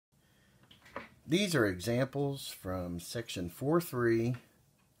These are examples from section 4.3,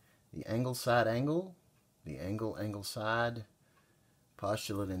 the angle side angle, the angle side,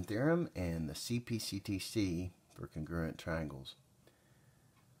 postulate and theorem, and the CPCTC for congruent triangles.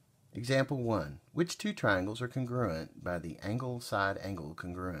 Example 1. Which two triangles are congruent by the angle side angle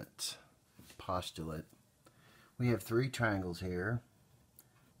congruence postulate? We have three triangles here.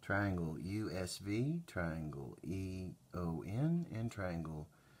 Triangle USV, triangle EON, and triangle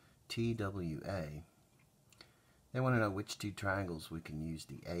TWA. They want to know which two triangles we can use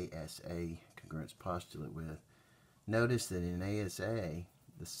the ASA congruence postulate with. Notice that in ASA,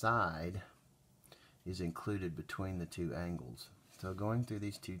 the side is included between the two angles. So going through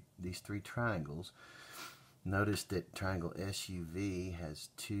these three triangles, notice that triangle SUV has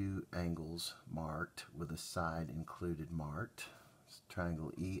two angles marked with a side included marked.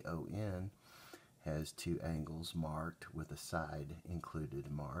 Triangle EON has two angles marked with a side included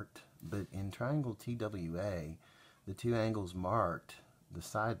marked. But in triangle TWA, the two angles marked, the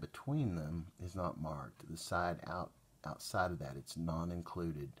side between them is not marked. The side outside of that, it's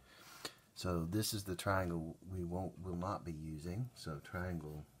non-included. So this is the triangle we will not be using. So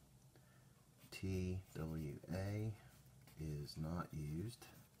triangle TWA is not used,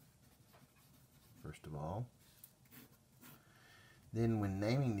 first of all. Then when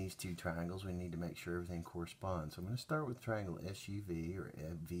naming these two triangles, we need to make sure everything corresponds. So I'm going to start with triangle SUV or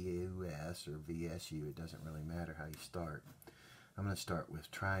VUS or VSU. It doesn't really matter how you start. I'm going to start with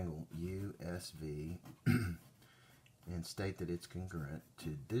triangle USV and state that it's congruent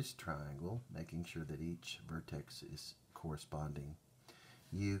to this triangle, making sure that each vertex is corresponding.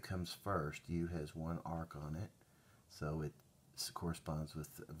 U comes first. U has one arc on it, so it corresponds with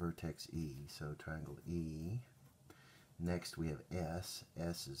vertex E. So triangle E. Next we have S.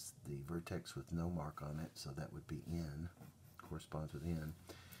 S is the vertex with no mark on it, so that would be N, corresponds with N.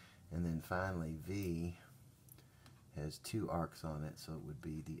 And then finally V has two arcs on it, so it would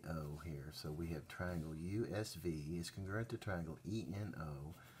be the O here. So we have triangle USV is congruent to triangle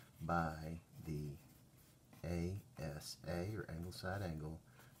ENO by the ASA, or angle side angle,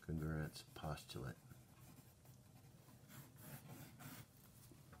 congruence postulate.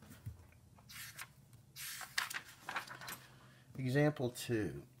 Example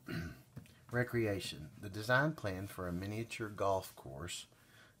 2. Recreation. The design plan for a miniature golf course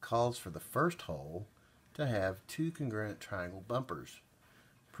calls for the first hole to have two congruent triangle bumpers.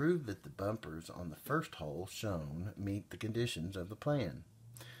 Prove that the bumpers on the first hole shown meet the conditions of the plan.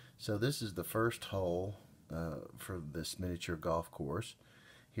 So this is the first hole for this miniature golf course.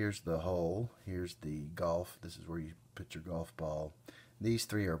 Here's the hole, here's the golf, this is where you put your golf ball. These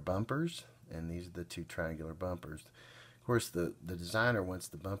three are bumpers, and these are the two triangular bumpers. Of course, the designer wants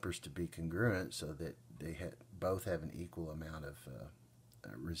the bumpers to be congruent so that they both have an equal amount of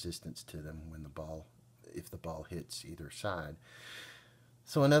resistance to them when if the ball hits either side.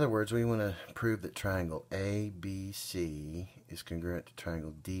 So in other words, we want to prove that triangle ABC is congruent to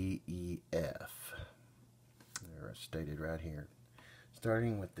triangle DEF. They're stated right here.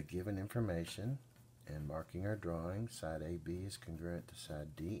 Starting with the given information and marking our drawing, side AB is congruent to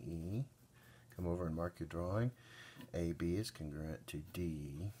side DE. Come over and mark your drawing. AB is congruent to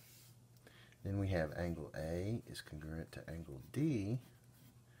D. Then we have angle A is congruent to angle D.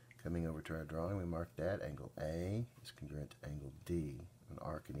 Coming over to our drawing, we mark that. Angle A is congruent to angle D, an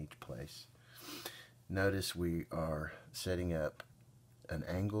arc in each place. Notice we are setting up an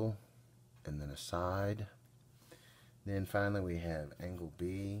angle and then a side. Then finally we have angle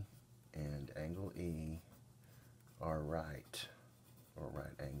B and angle E are right, or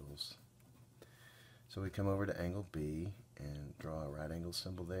right angles. So we come over to angle B and draw a right angle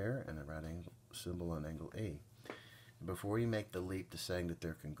symbol there and a right angle symbol on angle E. Before we make the leap to saying that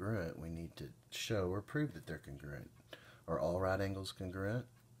they're congruent, we need to show or prove that they're congruent. Are all right angles congruent?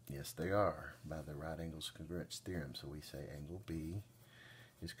 Yes, they are, by the right angles congruence theorem. So we say angle B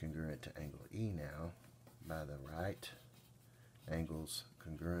is congruent to angle E now by the right angles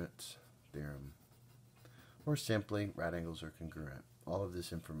congruence theorem. Or simply, right angles are congruent. All of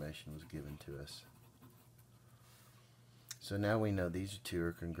this information was given to us. So now we know these two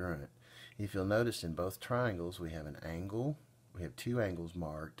are congruent. If you'll notice, in both triangles we have an angle, we have two angles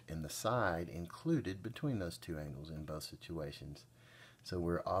marked, and the side included between those two angles in both situations. So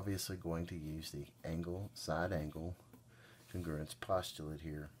we're obviously going to use the angle side angle congruence postulate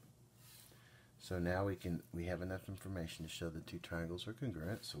here. So now we have enough information to show the two triangles are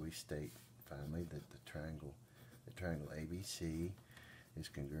congruent. So we state finally that the triangle ABC is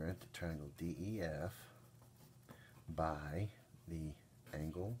congruent to triangle DEF by the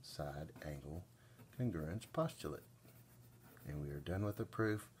angle side angle congruence postulate. And we are done with the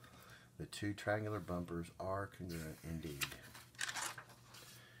proof. the two triangular bumpers are congruent indeed.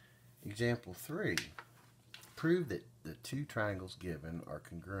 Example 3. Prove that the two triangles given are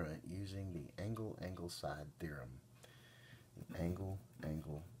congruent using the angle-angle-side theorem. The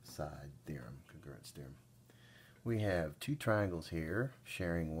angle-angle-side theorem, congruence theorem. We have two triangles here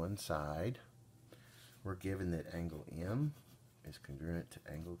sharing one side. We're given that angle M is congruent to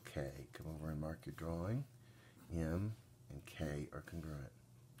angle K. Come over and mark your drawing. M and K are congruent.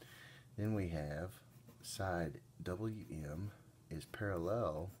 Then we have side WM is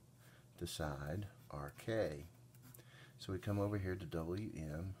parallel to side RK. So we come over here to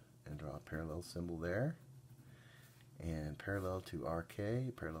WM and draw a parallel symbol there, and parallel to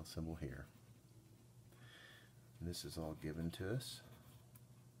RK, parallel symbol here. And this is all given to us.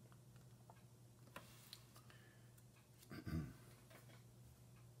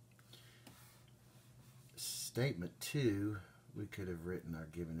 Statement 2, we could have written our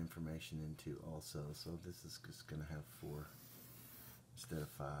given information into also, so this is just going to have 4 instead of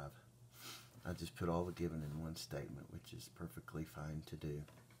 5. I just put all the given in one statement, which is perfectly fine to do.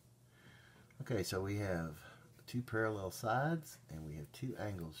 Okay, so we have two parallel sides and we have two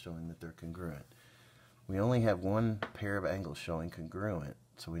angles showing that they're congruent. We only have one pair of angles showing congruent,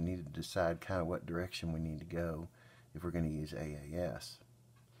 so we need to decide kind of what direction we need to go if we're going to use AAS.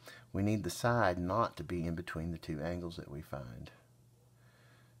 We need the side not to be in between the two angles that we find.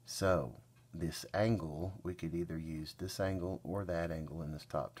 So this angle, we could either use this angle or that angle in this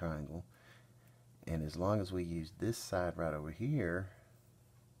top triangle. And as long as we use this side right over here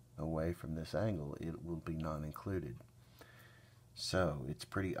away from this angle, it will be non-included. So it's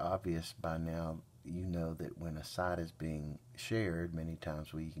pretty obvious by now, you know that when a side is being shared, many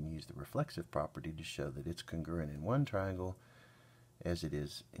times we can use the reflexive property to show that it's congruent in one triangle as it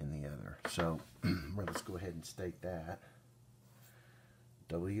is in the other. So let's go ahead and state that.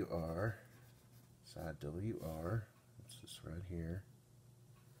 WR, side WR, it's this right here,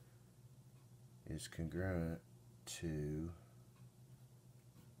 is congruent to,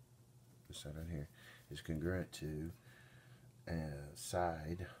 this side right here, is congruent to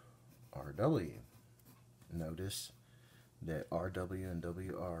side RW. Notice that RW and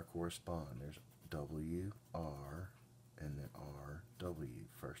WR correspond. There's WR and then RW,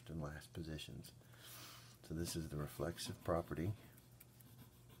 first and last positions. So this is the reflexive property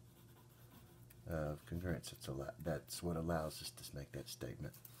of congruence. That's what allows us to make that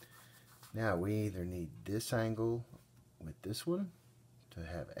statement. Now we either need this angle with this one to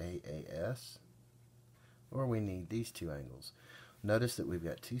have AAS, or we need these two angles. Notice that we've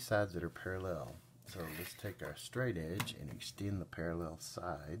got two sides that are parallel. So let's take our straight edge and extend the parallel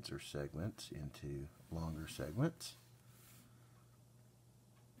sides or segments into longer segments.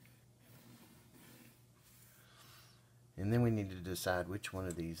 And then we need to decide which one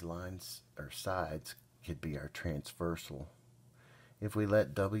of these lines or sides could be our transversal. If we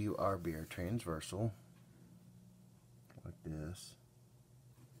let WR be our transversal, like this,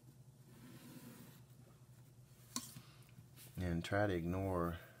 and try to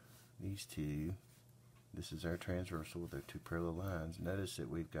ignore these two, this is our transversal with our two parallel lines. Notice that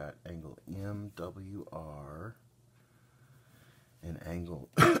we've got angle MWR and angle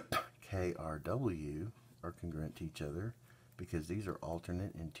KRW are congruent to each other because these are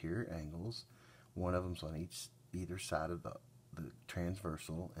alternate interior angles. One of them's on either side of the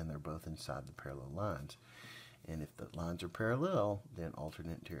transversal, and they're both inside the parallel lines. And if the lines are parallel, then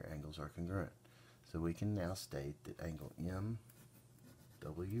alternate interior angles are congruent. So we can now state that angle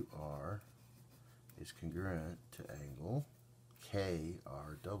MWR is congruent to angle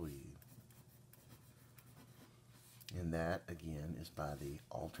KRW. And that, again, is by the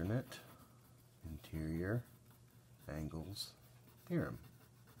alternate interior angles theorem.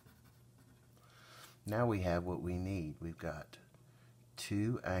 Now we have what we need. We've got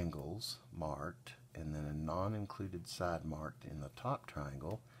two angles marked and then a non-included side marked in the top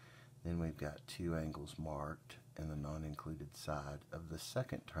triangle. Then we've got two angles marked and the non-included side of the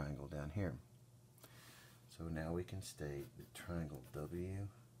second triangle down here. So now we can state that triangle WMR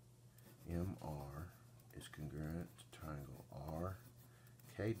is congruent to triangle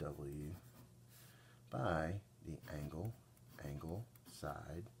RKW by the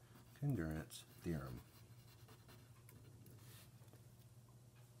angle-side congruence theorem.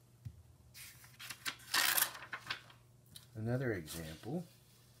 Another example.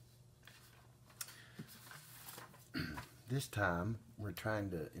 This time we're trying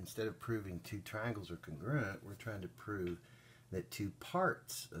to, instead of proving two triangles are congruent, we're trying to prove that two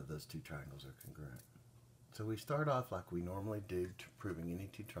parts of those two triangles are congruent. So we start off like we normally do to proving any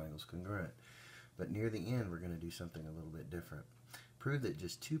two triangles congruent. But near the end we're going to do something a little bit different. Prove that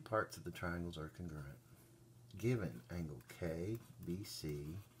just two parts of the triangles are congruent. Given angle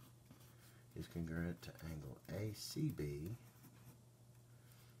KBC is congruent to angle ACB,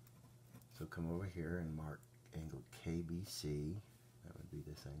 so come over here and mark angle KBC, that would be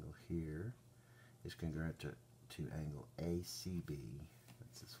this angle here, is congruent to angle ACB,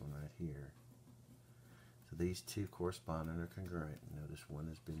 that's this one right here. So these two correspond and are congruent. Notice one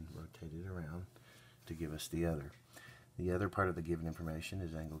has been rotated around to give us the other. The other part of the given information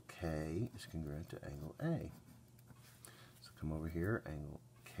is angle K is congruent to angle A. So come over here, angle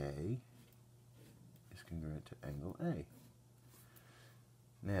K is congruent to angle A.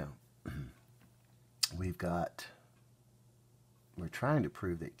 Now, we're trying to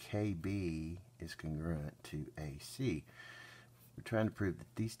prove that KB is congruent to AC. We're trying to prove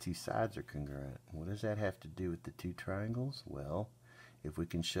that these two sides are congruent. What does that have to do with the two triangles? Well, if we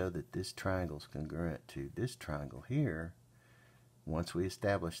can show that this triangle is congruent to this triangle here, once we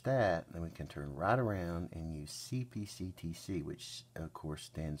establish that, then we can turn right around and use CPCTC, which of course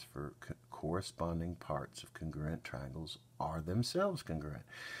stands for corresponding parts of congruent triangles are themselves congruent.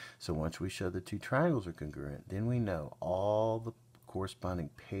 So once we show the two triangles are congruent, then we know all the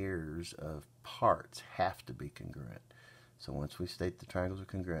corresponding pairs of parts have to be congruent. So once we state the triangles are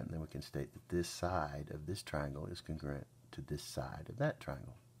congruent, then we can state that this side of this triangle is congruent to this side of that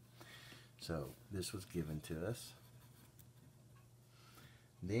triangle. So this was given to us.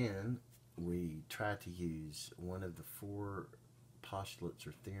 Then we try to use one of the four postulates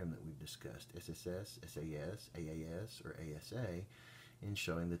or theorem that we've discussed, SSS, SAS, AAS, or ASA, in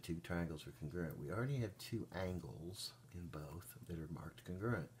showing the two triangles are congruent. We already have two angles in both that are marked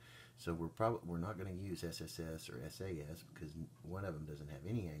congruent. So we're not going to use SSS or SAS because one of them doesn't have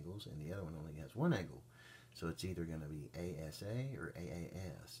any angles and the other one only has one angle. So it's either going to be ASA or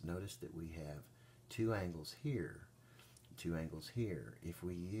AAS. Notice that we have two angles here, two angles here. If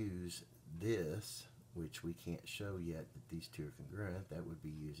we use this, which we can't show yet that these two are congruent, that would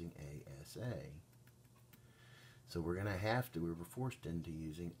be using ASA. So we're forced into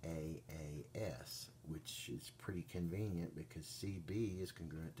using AAS, which is pretty convenient because CB is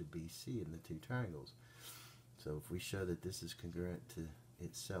congruent to BC in the two triangles. So if we show that this is congruent to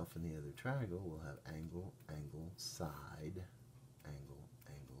itself in the other triangle, we'll have angle, angle, side, angle,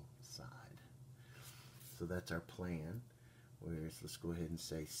 angle, side. So that's our plan. Whereas let's go ahead and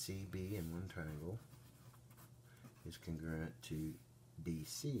say CB in one triangle is congruent to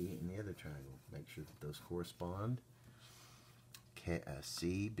BC in the other triangle. Make sure that those correspond.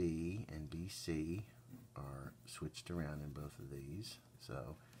 CB and BC are switched around in both of these.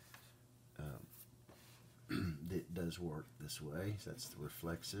 So it does work this way. So that's the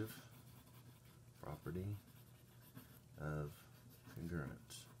reflexive property of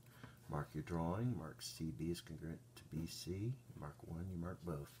congruence. Mark your drawing. Mark CB is congruent to BC. You mark one, you mark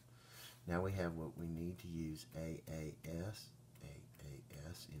both. Now we have what we need to use AAS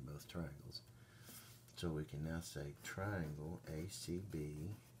in both triangles. So we can now say triangle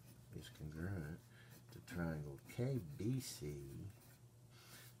ACB is congruent to triangle KBC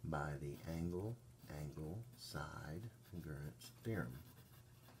by the angle, angle, side congruence theorem.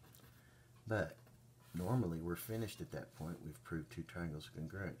 But normally we're finished at that point. We've proved two triangles are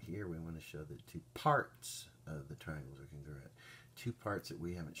congruent. Here we want to show that two parts of the triangles are congruent. Two parts that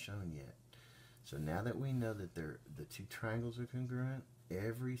we haven't shown yet. So now that we know that the two triangles are congruent,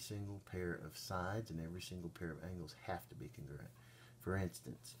 every single pair of sides and every single pair of angles have to be congruent. For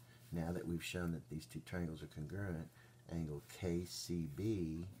instance, now that we've shown that these two triangles are congruent, angle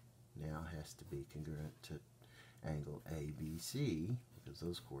KCB now has to be congruent to angle ABC because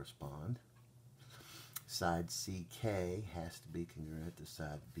those correspond. Side CK has to be congruent to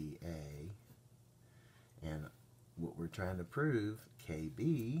side BA. And what we're trying to prove,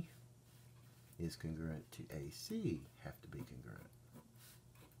 KB is congruent to AC, have to be congruent.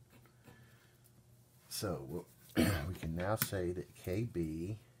 So we can now say that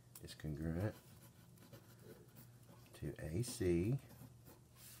KB is congruent to AC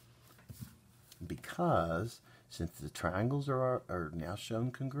because since the triangles are now shown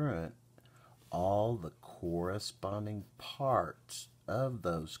congruent, all the corresponding parts of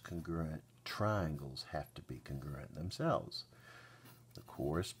those congruent triangles have to be congruent themselves. The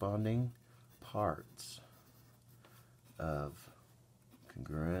corresponding parts of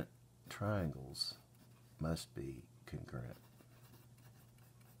congruent triangles must be congruent.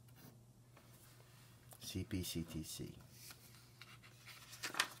 CPCTC.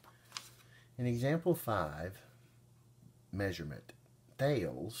 In example 5, measurement.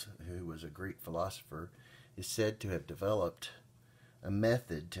 Thales, who was a Greek philosopher, is said to have developed a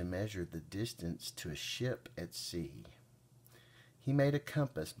method to measure the distance to a ship at sea. he made a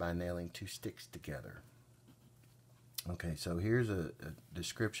compass by nailing two sticks together. Okay, so here's a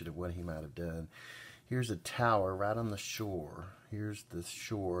description of what he might have done. Here's a tower right on the shore. Here's the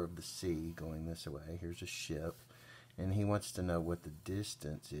shore of the sea going this way. Here's a ship. And he wants to know what the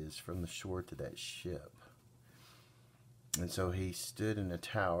distance is from the shore to that ship. And so he stood in a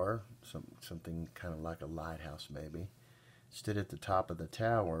tower, something kind of like a lighthouse maybe, stood at the top of the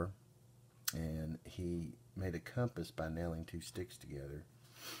tower, and he made a compass by nailing two sticks together.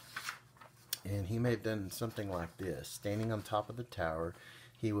 And he may have done something like this. Standing on top of the tower,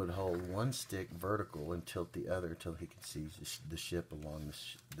 he would hold one stick vertical and tilt the other until he could see the ship along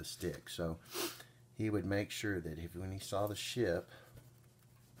the stick. So he would make sure that when he saw the ship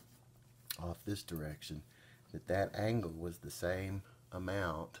off this direction, that angle was the same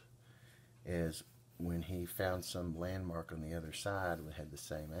amount as when he found some landmark on the other side that had the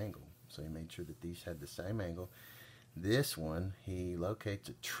same angle. So he made sure that these had the same angle. This one, he locates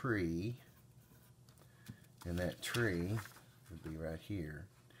a tree, and that tree would be right here.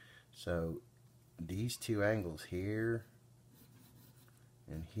 So these two angles here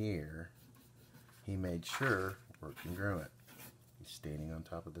and here, he made sure were congruent. He's standing on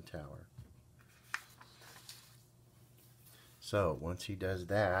top of the tower. So once he does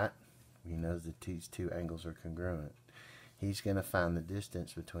that, he knows that these two angles are congruent. He's going to find the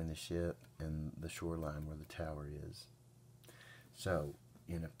distance between the ship and the shoreline where the tower is. So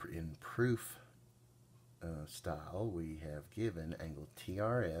in proof style, we have given angle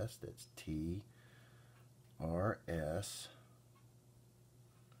TRS, that's TRS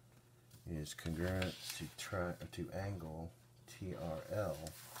is congruent to angle TRL,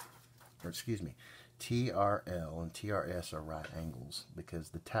 or excuse me, TRL and TRS are right angles because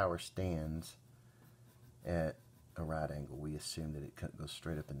the tower stands at a right angle. We assume that it goes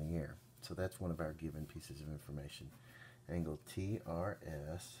straight up in the air. So that's one of our given pieces of information. Angle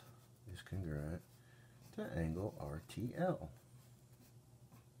TRS is congruent to angle RTL.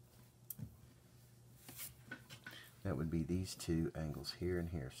 That would be these two angles here and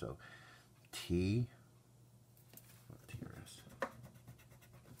here. So TRS,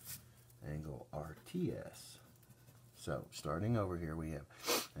 angle RTS. So starting over here, we have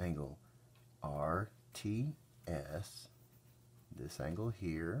angle RTS, this angle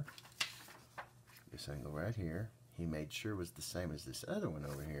here, this angle right here. He made sure was the same as this other one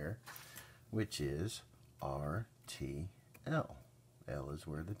over here, which is RTL. L is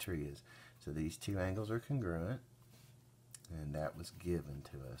where the tree is. So these two angles are congruent, and that was given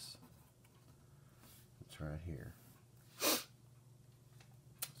to us. It's right here.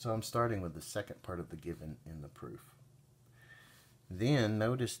 So I'm starting with the second part of the given in the proof. Then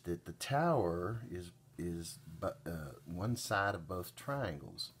notice that the tower is one side of both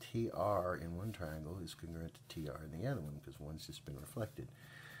triangles. TR in one triangle is congruent to TR in the other one because one's just been reflected.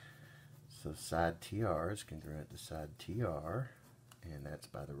 So side TR is congruent to side TR, and that's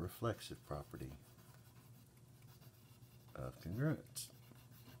by the reflexive property of congruence.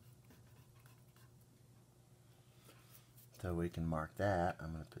 So we can mark that.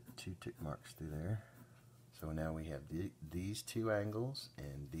 I'm going to put two tick marks through there. So now we have these two angles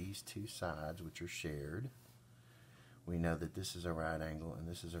and these two sides which are shared. We know that this is a right angle and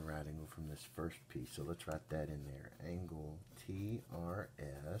this is a right angle from this first piece. So let's write that in there. Angle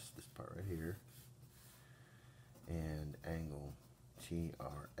TRS, this part right here, and angle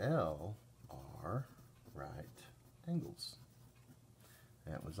TRL are right angles.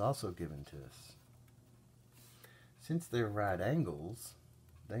 That was also given to us. Since they're right angles,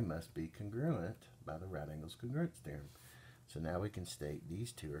 they must be congruent by the right angles congruence theorem. So now we can state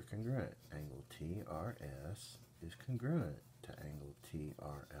these two are congruent. Angle TRS is congruent to angle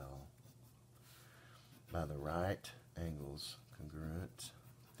TRL by the right angles congruence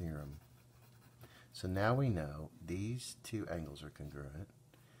theorem. So now we know these two angles are congruent,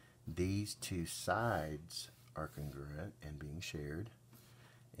 these two sides are congruent and being shared,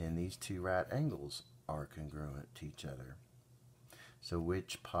 and these two right angles are congruent to each other. So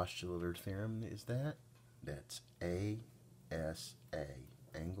which postulate or theorem is that? That's ASA,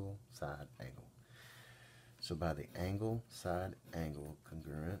 angle, side, angle. So by the angle, side, angle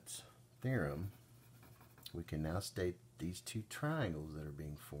congruence theorem, we can now state these two triangles that are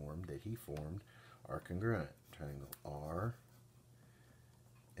being formed, that he formed, are congruent. Triangle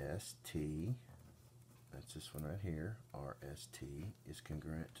RST, that's this one right here, RST, is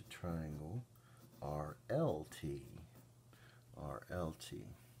congruent to triangle RLT.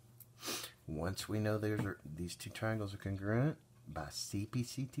 Once we know these two triangles are congruent, by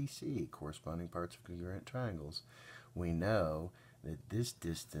CPCTC, corresponding parts of congruent triangles, we know that this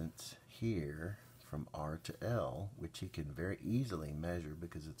distance here from R to L, which he can very easily measure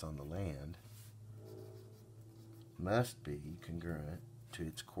because it's on the land, must be congruent to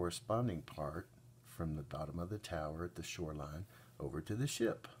its corresponding part from the bottom of the tower at the shoreline over to the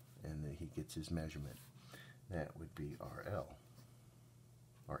ship. And then he gets his measurement. That would be RL,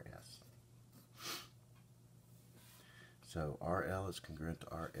 RS. So RL is congruent to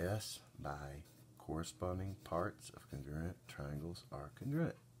RS by corresponding parts of congruent triangles are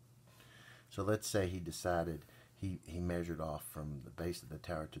congruent. So let's say he decided he measured off from the base of the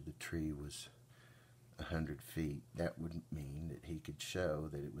tower to the tree was 100 feet. That would mean that he could show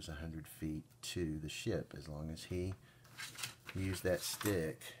that it was 100 feet to the ship as long as he used that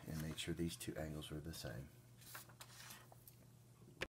stick and made sure these two angles were the same.